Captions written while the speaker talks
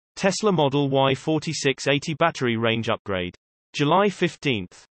Tesla Model Y 4680 battery range upgrade. July 15,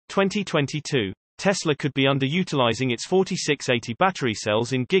 2022. Tesla could be underutilizing its 4680 battery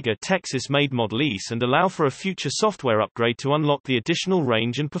cells in Giga Texas-made Model S and allow for a future software upgrade to unlock the additional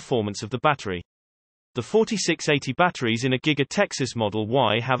range and performance of the battery. The 4680 batteries in a Giga Texas Model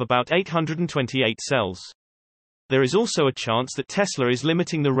Y have about 828 cells. There is also a chance that Tesla is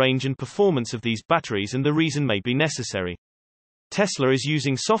limiting the range and performance of these batteries, and the reason may be necessary. Tesla is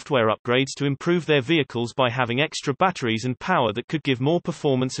using software upgrades to improve their vehicles by having extra batteries and power that could give more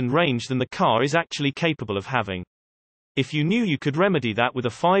performance and range than the car is actually capable of having. If you knew you could remedy that with a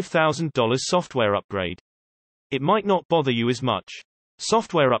 $5,000 software upgrade, it might not bother you as much.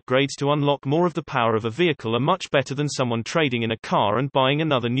 Software upgrades to unlock more of the power of a vehicle are much better than someone trading in a car and buying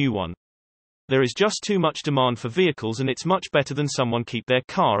another new one. There is just too much demand for vehicles, and it's much better than someone keep their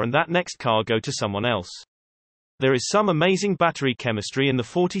car and that next car go to someone else. There is some amazing battery chemistry in the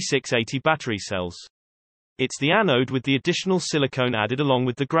 4680 battery cells. It's the anode with the additional silicone added along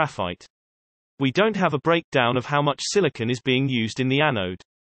with the graphite. We don't have a breakdown of how much silicon is being used in the anode.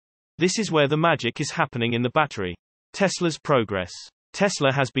 This is where the magic is happening in the battery. Tesla's progress.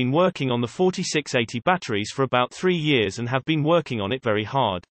 Tesla has been working on the 4680 batteries for about 3 years and have been working on it very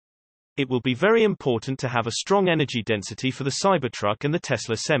hard. It will be very important to have a strong energy density for the Cybertruck and the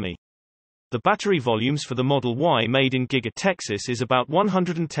Tesla Semi. The battery volumes for the Model Y made in Giga Texas is about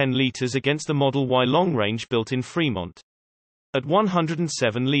 110 liters against the Model Y long range built in Fremont at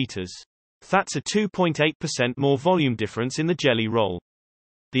 107 liters. That's a 2.8% more volume difference in the jelly roll.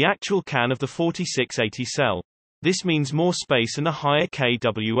 The actual can of the 4680 cell. This means more space and a higher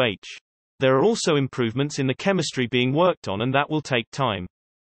kWh. There are also improvements in the chemistry being worked on, and that will take time.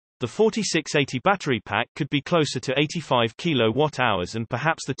 The 4680 battery pack could be closer to 85 kWh, and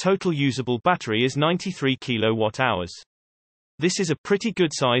perhaps the total usable battery is 93 kWh. This is a pretty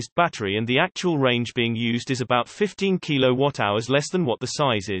good-sized battery, and the actual range being used is about 15 kWh less than what the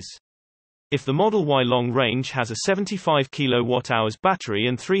size is. If the Model Y long range has a 75 kWh battery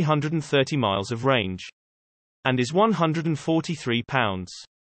and 330 miles of range, and is 143 pounds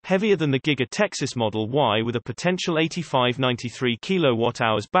heavier than the Giga Texas Model Y with a potential 85-93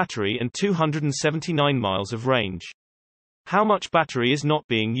 kWh battery and 279 miles of range. How much battery is not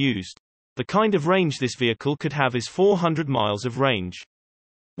being used? The kind of range this vehicle could have is 400 miles of range.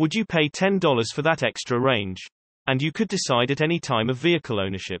 Would you pay $10 for that extra range? And you could decide at any time of vehicle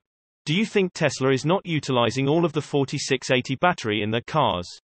ownership. Do you think Tesla is not utilizing all of the 4680 battery in their cars?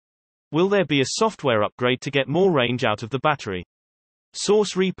 Will there be a software upgrade to get more range out of the battery?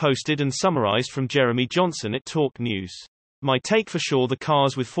 Source reposted and summarized from Jeremy Johnson at Talk News. My take: for sure the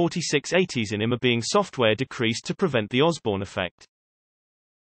cars with 4680s in them are being software decreased to prevent the Osborne effect.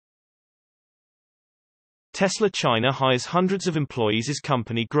 Tesla China hires hundreds of employees as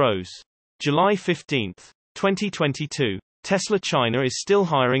company grows. July 15, 2022. Tesla China is still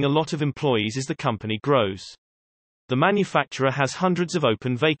hiring a lot of employees as the company grows. The manufacturer has hundreds of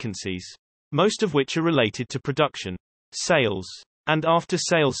open vacancies, most of which are related to production, sales, and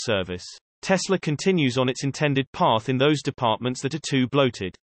after-sales service. Tesla continues on its intended path in those departments that are too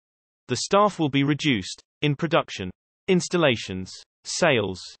bloated. The staff will be reduced in production, installations,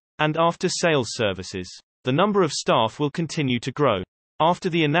 sales, and after-sales services. The number of staff will continue to grow. After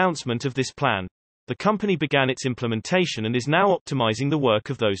the announcement of this plan, the company began its implementation and is now optimizing the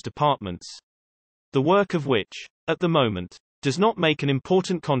work of those departments. The work of which, at the moment, does not make an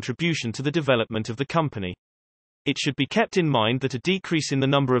important contribution to the development of the company. It should be kept in mind that a decrease in the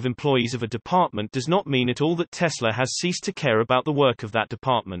number of employees of a department does not mean at all that Tesla has ceased to care about the work of that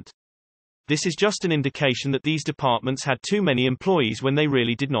department. This is just an indication that these departments had too many employees when they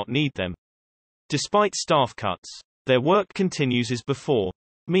really did not need them. Despite staff cuts, their work continues as before.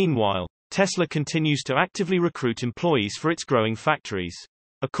 Meanwhile, Tesla continues to actively recruit employees for its growing factories.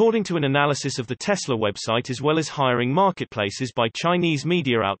 According to an analysis of the Tesla website as well as hiring marketplaces by Chinese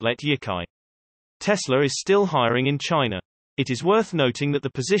media outlet Yikai, Tesla is still hiring in China. It is worth noting that the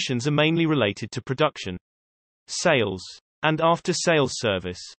positions are mainly related to production, sales, and after-sales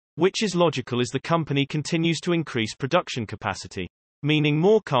service, which is logical as the company continues to increase production capacity, meaning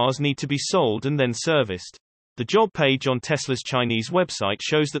more cars need to be sold and then serviced. The job page on Tesla's Chinese website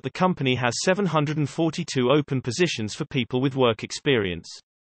shows that the company has 742 open positions for people with work experience,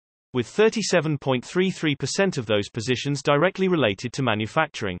 with 37.33% of those positions directly related to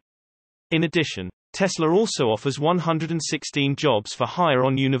manufacturing. In addition, Tesla also offers 116 jobs for hire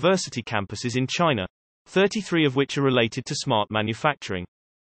on university campuses in China, 33 of which are related to smart manufacturing.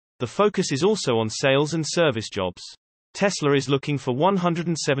 The focus is also on sales and service jobs. Tesla is looking for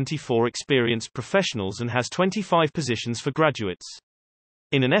 174 experienced professionals and has 25 positions for graduates.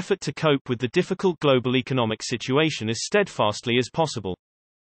 in an effort to cope with the difficult global economic situation as steadfastly as possible.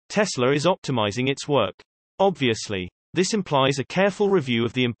 Tesla is optimizing its work. Obviously, this implies a careful review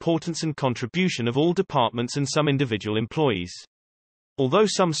of the importance and contribution of all departments and some individual employees. Although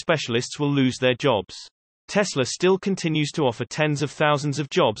some specialists will lose their jobs, Tesla still continues to offer tens of thousands of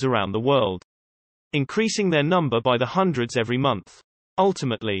jobs around the world, increasing their number by the hundreds every month.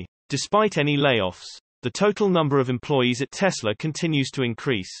 Ultimately, despite any layoffs, the total number of employees at Tesla continues to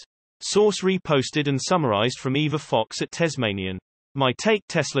increase. Source reposted and summarized from Eva Fox at Tasmanian. My take: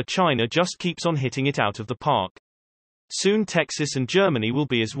 Tesla China just keeps on hitting it out of the park. Soon Texas and Germany will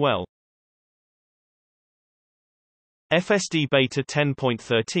be as well. FSD Beta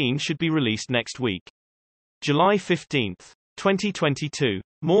 10.13 should be released next week. July 15, 2022.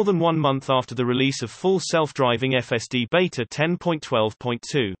 More than 1 month after the release of full self-driving FSD Beta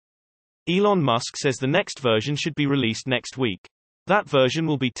 10.12.2. Elon Musk says the next version should be released next week. That version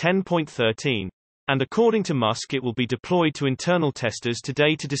will be 10.13. And according to Musk, it will be deployed to internal testers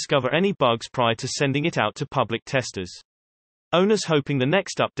today to discover any bugs prior to sending it out to public testers. Owners hoping the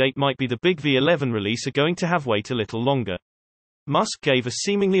next update might be the big V11 release are going to have wait a little longer. Musk gave a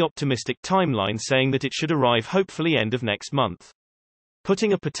seemingly optimistic timeline, saying that it should arrive hopefully end of next month,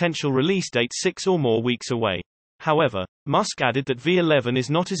 putting a potential release date 6 or more weeks away. However, Musk added that V11 is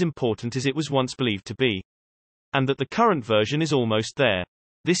not as important as it was once believed to be, and that the current version is almost there.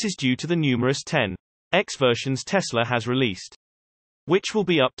 This is due to the numerous 10x versions Tesla has released, which will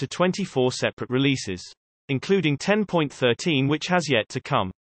be up to 24 separate releases, including 10.13, which has yet to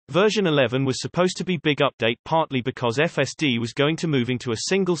come. Version 11 was supposed to be big update, partly because FSD was going to moving to a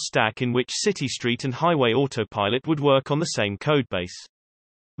single stack in which City Street and Highway Autopilot would work on the same codebase.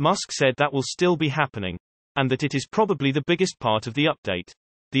 Musk said that will still be happening, and that it is probably the biggest part of the update.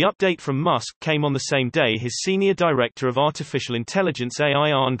 The update from Musk came on the same day his senior director of artificial intelligence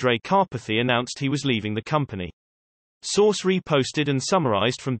AI Andrej Karpathy announced he was leaving the company. Source reposted and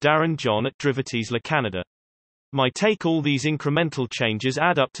summarized from Darren John at Drivert's La Canada. My take: all these incremental changes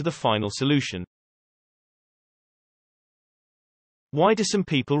add up to the final solution. Why do some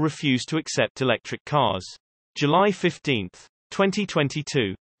people refuse to accept electric cars? July 15,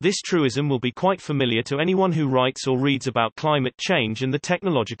 2022. This truism will be quite familiar to anyone who writes or reads about climate change and the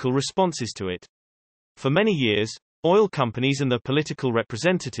technological responses to it. For many years, oil companies and their political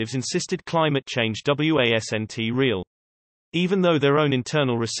representatives insisted climate change wasn't real, even though their own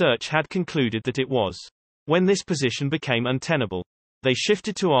internal research had concluded that it was. When this position became untenable, they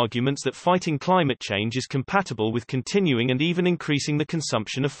shifted to arguments that fighting climate change is compatible with continuing and even increasing the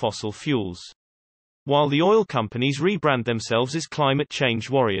consumption of fossil fuels. While the oil companies rebrand themselves as climate change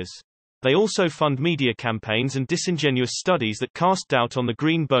warriors, they also fund media campaigns and disingenuous studies that cast doubt on the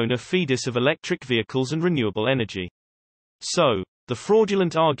green bona fides of electric vehicles and renewable energy. So, the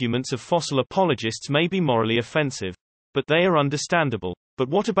fraudulent arguments of fossil apologists may be morally offensive, but they are understandable. But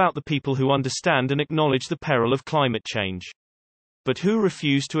what about the people who understand and acknowledge the peril of climate change, but who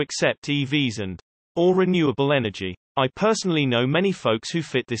refuse to accept EVs or renewable energy? I personally know many folks who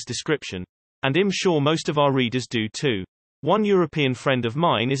fit this description, and I'm sure most of our readers do too. One European friend of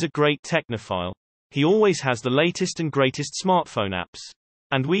mine is a great technophile. He always has the latest and greatest smartphone apps,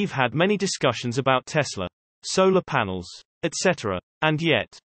 and we've had many discussions about Tesla, solar panels, etc. And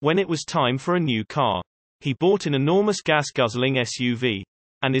yet, when it was time for a new car, he bought an enormous gas-guzzling SUV,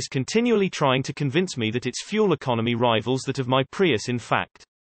 and is continually trying to convince me that its fuel economy rivals that of my Prius. In fact,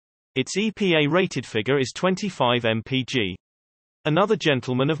 its EPA-rated figure is 25 mpg. Another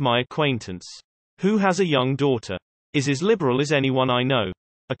gentleman of my acquaintance, who has a young daughter, is as liberal as anyone I know,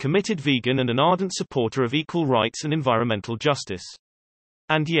 a committed vegan and an ardent supporter of equal rights and environmental justice.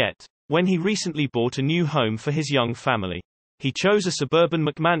 And yet, when he recently bought a new home for his young family, he chose a suburban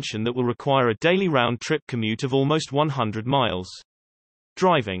McMansion that will require a daily round-trip commute of almost 100 miles.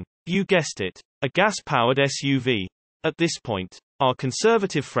 Driving, you guessed it, a gas-powered SUV. At this point, our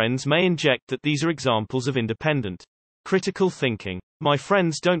conservative friends may inject that these are examples of independent, critical thinking. My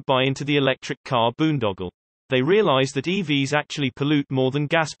friends don't buy into the electric car boondoggle. They realize that EVs actually pollute more than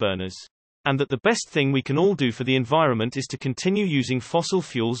gas burners, and that the best thing we can all do for the environment is to continue using fossil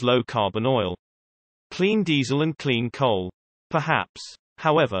fuels, low-carbon oil, clean diesel and clean coal. Perhaps,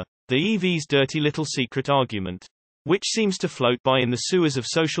 however, the EV's dirty little secret argument, which seems to float by in the sewers of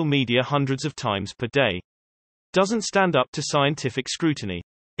social media hundreds of times per day, doesn't stand up to scientific scrutiny.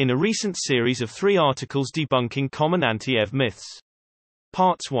 In a recent series of 3 articles debunking common anti-EV myths,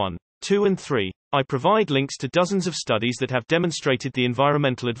 Parts 1, 2 and 3, I provide links to dozens of studies that have demonstrated the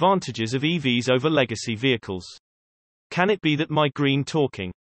environmental advantages of EVs over legacy vehicles. Can it be that my green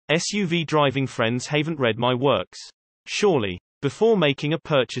talking SUV driving friends haven't read my works? Surely. Before making a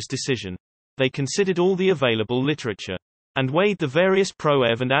purchase decision, they considered all the available literature and weighed the various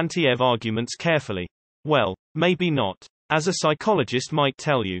pro-EV and anti-EV arguments carefully. Well, maybe not. As a psychologist might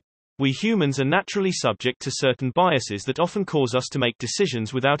tell you, we humans are naturally subject to certain biases that often cause us to make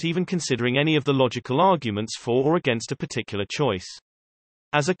decisions without even considering any of the logical arguments for or against a particular choice.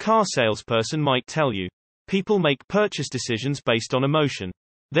 As a car salesperson might tell you, people make purchase decisions based on emotion,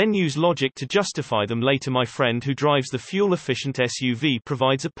 then use logic to justify them later. My friend who drives the fuel-efficient SUV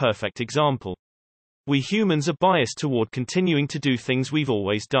provides a perfect example. We humans are biased toward continuing to do things we've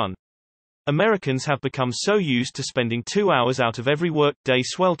always done. Americans have become so used to spending 2 hours out of every work day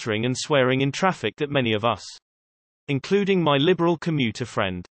sweltering and swearing in traffic that many of us, including my liberal commuter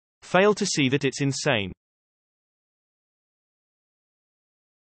friend, fail to see that it's insane.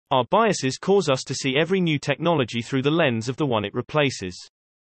 Our biases cause us to see every new technology through the lens of the one it replaces.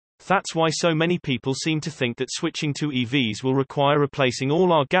 That's why so many people seem to think that switching to EVs will require replacing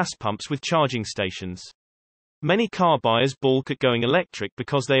all our gas pumps with charging stations. Many car buyers balk at going electric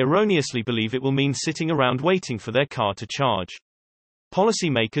because they erroneously believe it will mean sitting around waiting for their car to charge.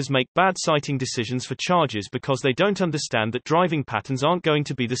 Policymakers make bad siting decisions for chargers because they don't understand that driving patterns aren't going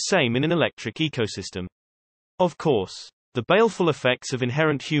to be the same in an electric ecosystem. Of course, the baleful effects of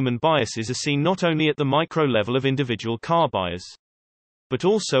inherent human biases are seen not only at the micro level of individual car buyers, but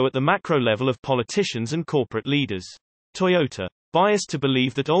also at the macro level of politicians and corporate leaders. Toyota, biased to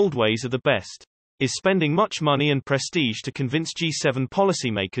believe that old ways are the best, is spending much money and prestige to convince G7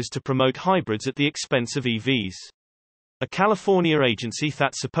 policymakers to promote hybrids at the expense of EVs. A California agency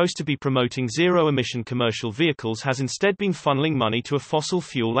that's supposed to be promoting zero-emission commercial vehicles has instead been funneling money to a fossil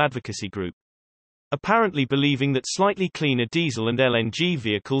fuel advocacy group, apparently believing that slightly cleaner diesel and LNG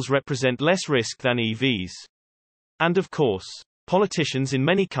vehicles represent less risk than EVs. And of course, politicians in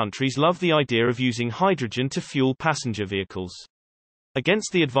many countries love the idea of using hydrogen to fuel passenger vehicles,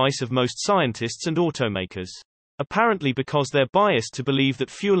 against the advice of most scientists and automakers, apparently because they're biased to believe that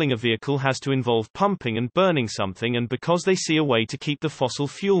fueling a vehicle has to involve pumping and burning something, and because they see a way to keep the fossil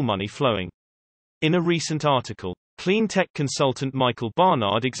fuel money flowing. In a recent article, clean tech consultant Michael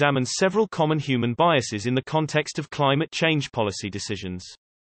Barnard examines several common human biases in the context of climate change policy decisions.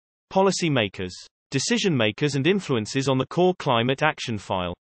 Policy makers, decision makers and influences on the core climate action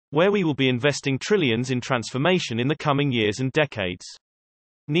file, where we will be investing trillions in transformation in the coming years and decades,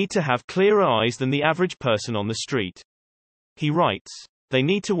 need to have clearer eyes than the average person on the street. He writes, they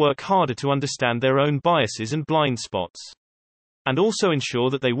need to work harder to understand their own biases and blind spots, and also ensure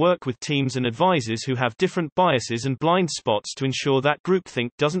that they work with teams and advisors who have different biases and blind spots to ensure that groupthink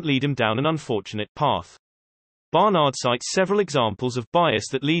doesn't lead them down an unfortunate path. Barnard cites several examples of bias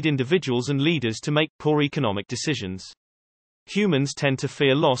that lead individuals and leaders to make poor economic decisions. Humans tend to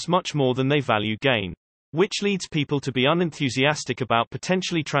fear loss much more than they value gain, which leads people to be unenthusiastic about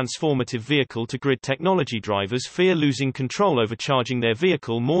potentially transformative vehicle-to-grid technology. Drivers fear losing control over charging their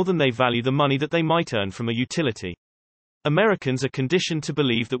vehicle more than they value the money that they might earn from a utility. Americans are conditioned to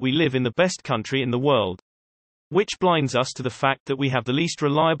believe that we live in the best country in the world, which blinds us to the fact that we have the least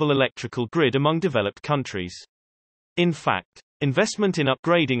reliable electrical grid among developed countries. In fact, investment in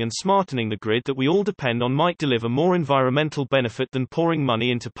upgrading and smartening the grid that we all depend on might deliver more environmental benefit than pouring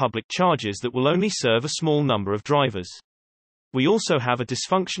money into public chargers that will only serve a small number of drivers. We also have a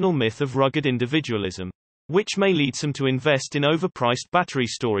dysfunctional myth of rugged individualism, which may lead some to invest in overpriced battery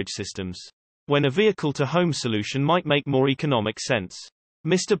storage systems, when a vehicle-to-home solution might make more economic sense.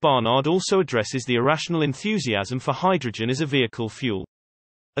 Mr. Barnard also addresses the irrational enthusiasm for hydrogen as a vehicle fuel.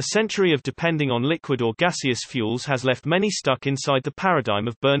 A century of depending on liquid or gaseous fuels has left many stuck inside the paradigm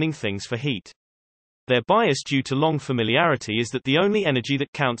of burning things for heat. Their bias due to long familiarity is that the only energy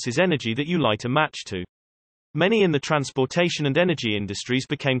that counts is energy that you light a match to. Many in the transportation and energy industries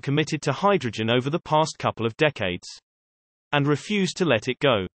became committed to hydrogen over the past couple of decades, and refused to let it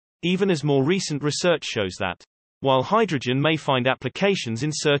go, even as more recent research shows that, while hydrogen may find applications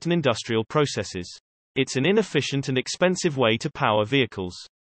in certain industrial processes, it's an inefficient and expensive way to power vehicles.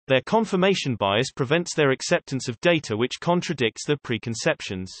 Their confirmation bias prevents their acceptance of data which contradicts their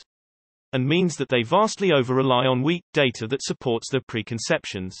preconceptions, and means that they vastly over-rely on weak data that supports their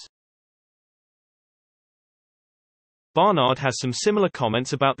preconceptions. Barnard has some similar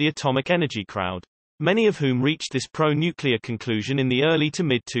comments about the atomic energy crowd, many of whom reached this pro-nuclear conclusion in the early to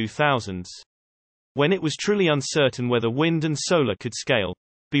mid-2000s, when it was truly uncertain whether wind and solar could scale,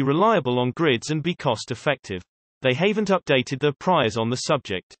 be reliable on grids and be cost-effective. They haven't updated their priors on the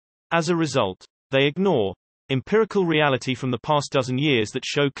subject. As a result, they ignore empirical reality from the past dozen years that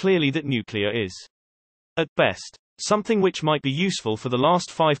show clearly that nuclear is, at best, something which might be useful for the last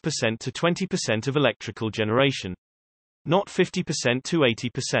 5% to 20% of electrical generation. not 50% to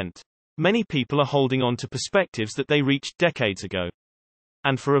 80%. Many people are holding on to perspectives that they reached decades ago,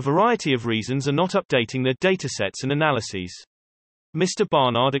 and for a variety of reasons are not updating their datasets and analyses. Mr.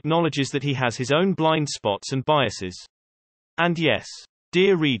 Barnard acknowledges that he has his own blind spots and biases. And yes,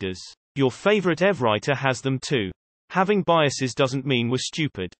 dear readers, your favorite EV writer has them too. Having biases doesn't mean we're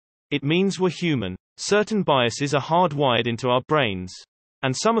stupid. It means we're human. Certain biases are hardwired into our brains.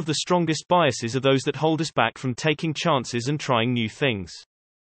 And some of the strongest biases are those that hold us back from taking chances and trying new things.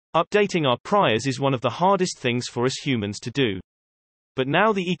 Updating our priors is one of the hardest things for us humans to do. But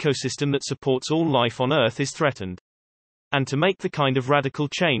now the ecosystem that supports all life on Earth is threatened. And to make the kind of radical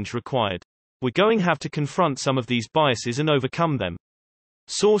change required, we're going to have to confront some of these biases and overcome them.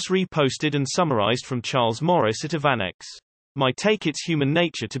 Source reposted and summarized from Charles Morris at Avanex. My take: it's human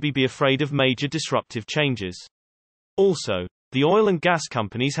nature to be afraid of major disruptive changes. Also, the oil and gas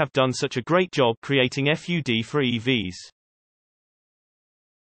companies have done such a great job creating FUD for EVs.